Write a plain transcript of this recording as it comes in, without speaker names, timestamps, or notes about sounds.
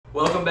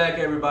Welcome back,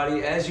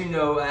 everybody. As you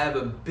know, I have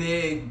a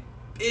big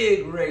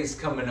race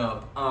coming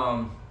up.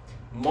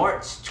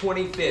 March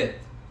 25th.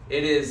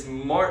 It is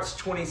March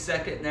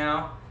 22nd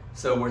now,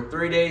 so we're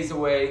 3 days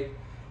away.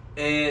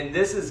 And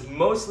this is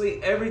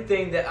mostly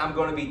everything that I'm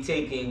going to be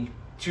taking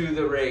to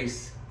the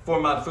race,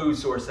 for my food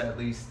source at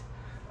least.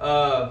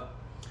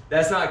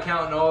 That's not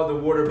counting all the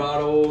water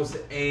bottles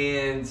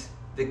and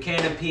the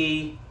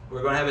canopy.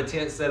 We're going to have a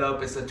tent set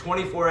up. It's a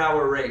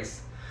 24-hour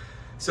race.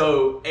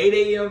 So 8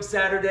 a.m.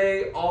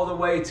 Saturday all the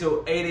way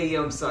till 8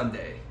 a.m.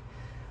 Sunday.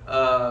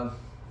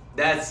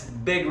 That's a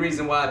big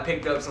reason why I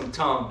picked up some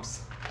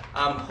Tums.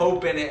 I'm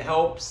hoping it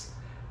helps.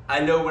 I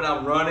know when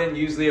I'm running,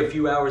 usually a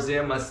few hours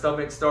in, my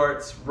stomach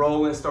starts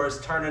rolling,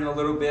 starts turning a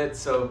little bit.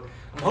 So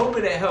I'm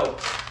hoping it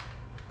helps.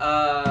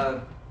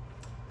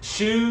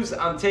 Shoes,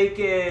 I'm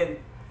taking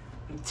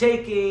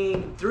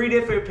 3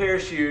 different pair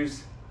of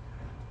shoes.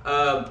 2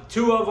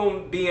 of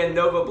them being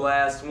Nova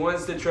Blast.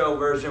 One's the trail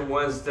version,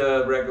 one's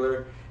the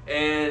regular,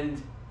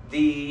 and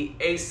the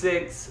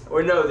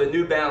the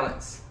New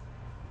Balance.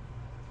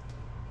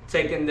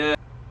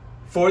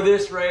 For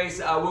this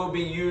race, I will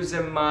be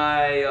using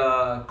my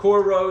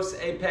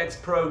Coros Apex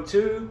Pro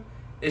 2.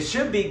 It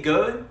should be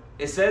good.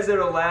 It says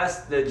it'll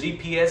last, the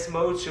GPS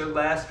mode should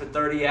last for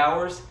 30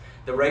 hours.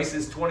 The race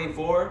is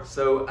 24,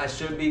 so I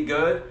should be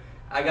good.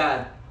 I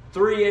got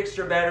 3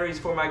 extra batteries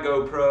for my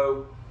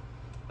GoPro.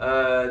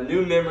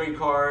 New memory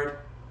card.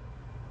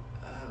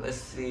 Let's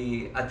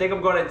see. I think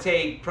I'm going to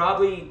take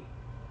probably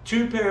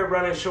 2 pair of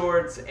running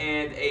shorts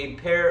and a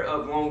pair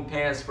of long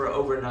pants for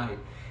overnight.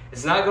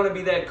 It's not going to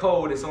be that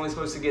cold. It's only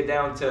supposed to get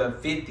down to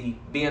 50,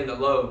 being the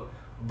low.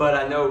 But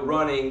I know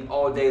running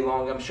all day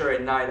long, I'm sure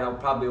at night I'll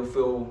probably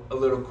feel a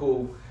little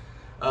cool.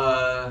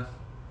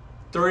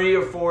 3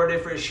 or 4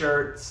 different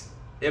shirts,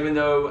 even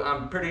though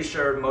I'm pretty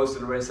sure most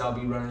of the race I'll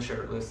be running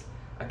shirtless.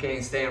 I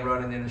can't stand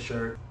running in a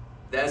shirt.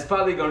 That's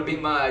probably going to be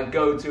my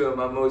go-to and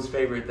my most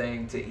favorite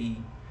thing to eat.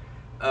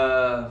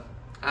 I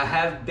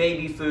have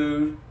baby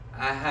food.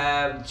 I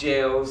have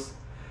gels.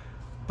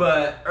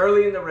 But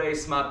early in the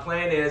race, my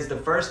plan is the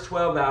first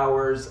 12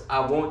 hours, I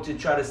want to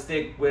try to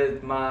stick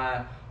with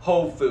my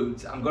whole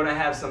foods. I'm going to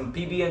have some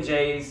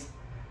PB&Js,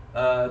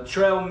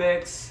 trail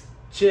mix,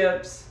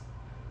 chips,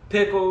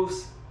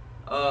 pickles,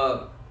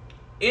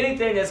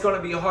 anything that's going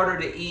to be harder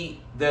to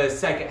eat the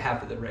second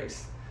half of the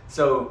race.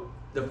 So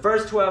the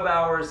first 12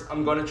 hours,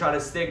 I'm going to try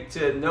to stick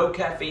to no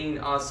caffeine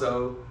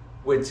also,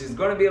 which is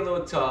going to be a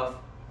little tough.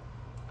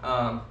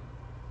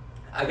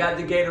 I got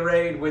the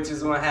Gatorade, which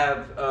is going to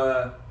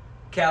have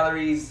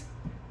calories,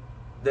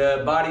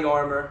 the Body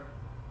Armor.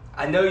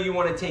 I know you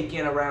want to take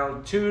in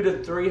around 200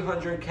 to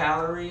 300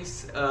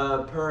 calories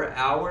per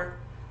hour.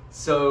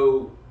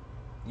 So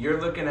you're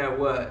looking at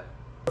what?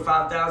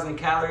 5,000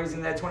 calories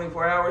in that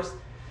 24 hours.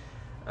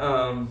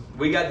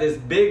 We got this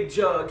big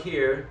jug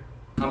here.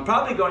 I'm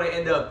probably going to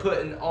end up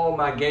putting all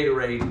my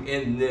Gatorade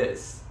in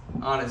this,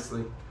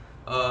 honestly.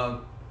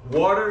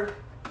 Water,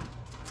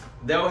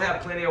 they'll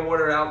have plenty of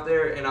water out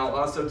there, and I'll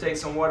also take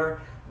some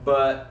water,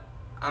 but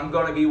I'm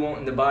going to be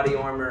wanting the Body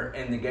Armor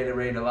and the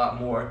Gatorade a lot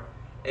more.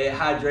 It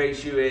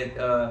hydrates you. It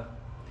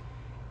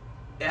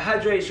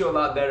hydrates you a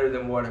lot better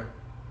than water,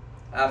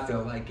 I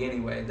feel like,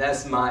 anyway.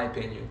 That's my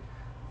opinion.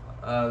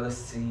 Let's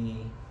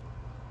see.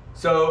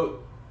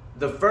 So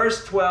the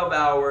first 12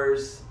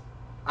 hours,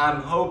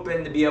 I'm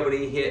hoping to be able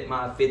to hit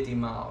my 50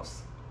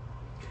 miles.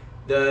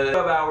 The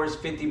 12 hours,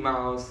 50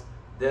 miles.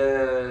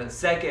 The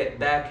second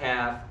back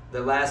half,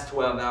 the last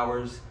 12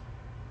 hours,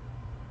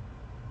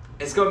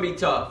 it's going to be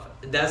tough.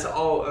 That's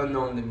all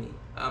unknown to me.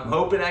 I'm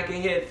hoping I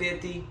can hit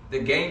 50. The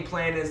game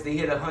plan is to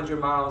hit 100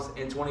 miles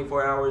in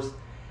 24 hours.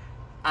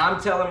 I'm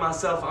telling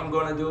myself I'm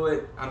going to do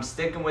it. I'm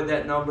sticking with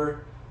that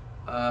number.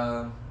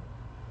 If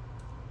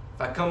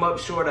I come up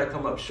short, I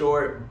come up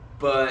short.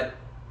 But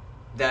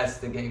that's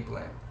the game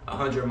plan.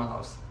 100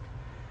 miles.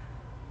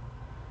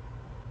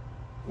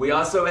 We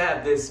also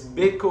have this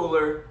big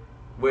cooler,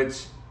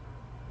 which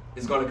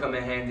is going to come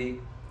in handy.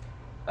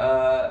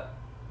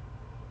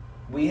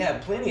 We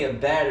have plenty of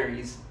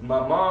batteries.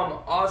 My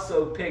mom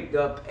also picked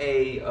up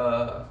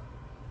a,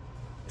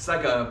 it's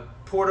like a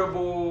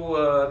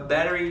portable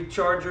battery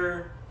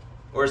charger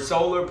or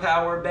solar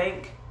power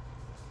bank.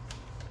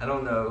 I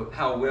don't know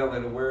how well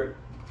it'll work,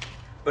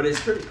 but it's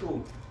pretty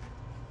cool.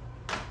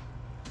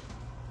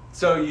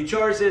 So you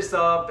charge this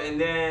up,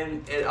 and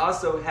then it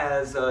also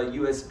has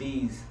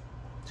USBs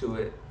to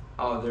it.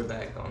 Oh, they're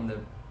back on the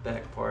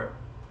back part.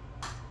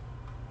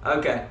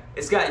 Okay,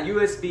 it's got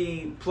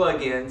USB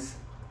plug-ins,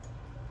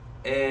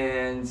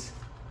 and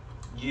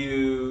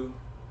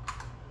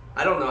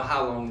I don't know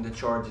how long the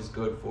charge is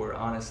good for,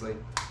 honestly.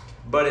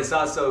 But it's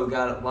also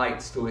got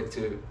lights to it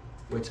too,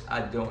 which I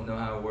don't know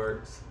how it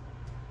works.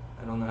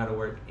 I don't know how to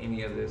work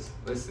any of this.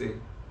 Let's see.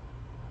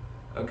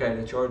 Okay,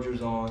 the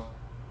charger's on.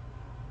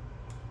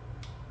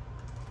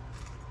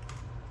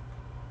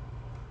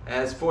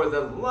 As for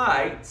the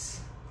lights,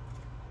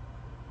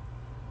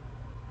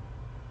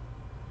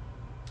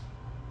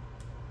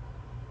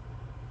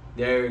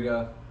 there you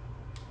go.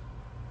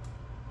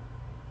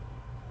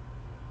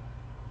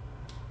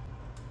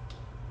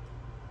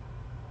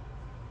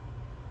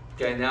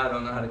 Okay, now I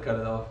don't know how to cut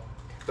it off.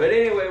 But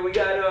anyway, we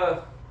got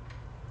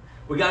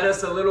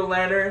us a little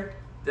lantern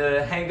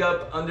to hang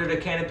up under the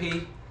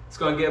canopy. It's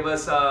gonna give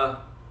us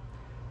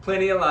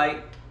plenty of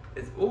light.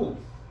 Ooh,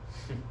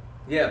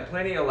 yeah,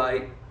 plenty of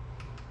light.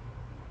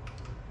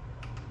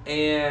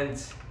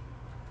 And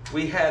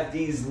we have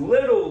these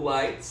little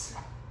lights,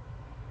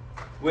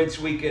 which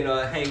we can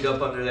hang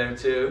up under there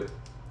too,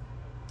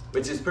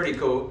 which is pretty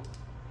cool.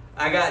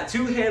 I got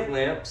 2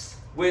 headlamps,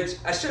 which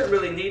I shouldn't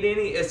really need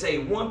any. It's a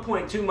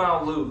 1.2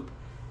 mile loop,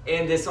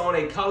 and it's on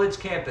a college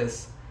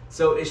campus,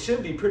 so it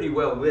should be pretty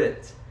well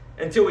lit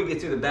until we get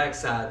to the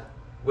backside,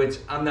 which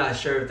I'm not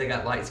sure if they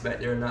got lights back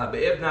there or not,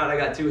 but if not, I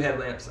got 2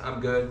 headlamps.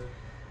 I'm good.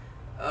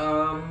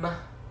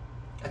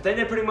 I think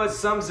that pretty much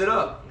sums it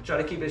up. I'll try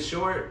to keep it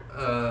short.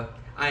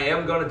 I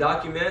am going to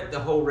document the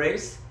whole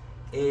race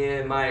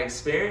and my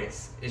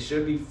experience. It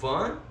should be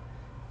fun,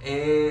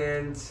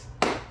 and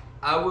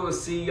I will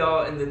see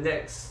y'all in the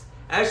next.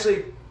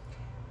 Actually,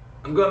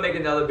 I'm going to make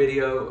another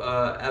video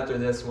after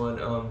this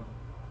one.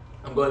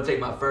 I'm going to take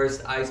my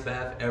first ice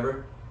bath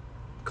ever.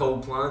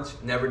 Cold plunge.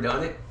 Never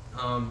done it.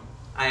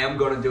 I am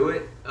going to do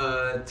it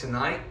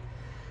tonight.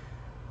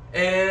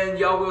 And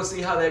y'all will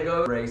see how that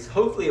goes. Race.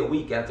 Hopefully a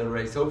week after the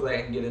race. Hopefully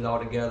I can get it all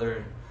together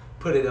and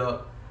put it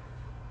up.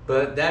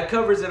 But that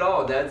covers it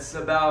all. That's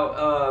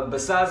about,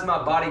 besides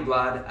my body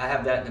glide, I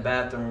have that in the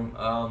bathroom.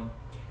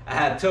 I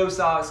have toe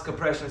socks,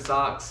 compression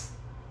socks,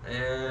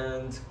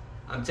 and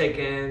I'm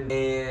taking,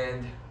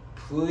 and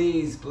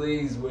please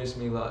wish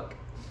me luck.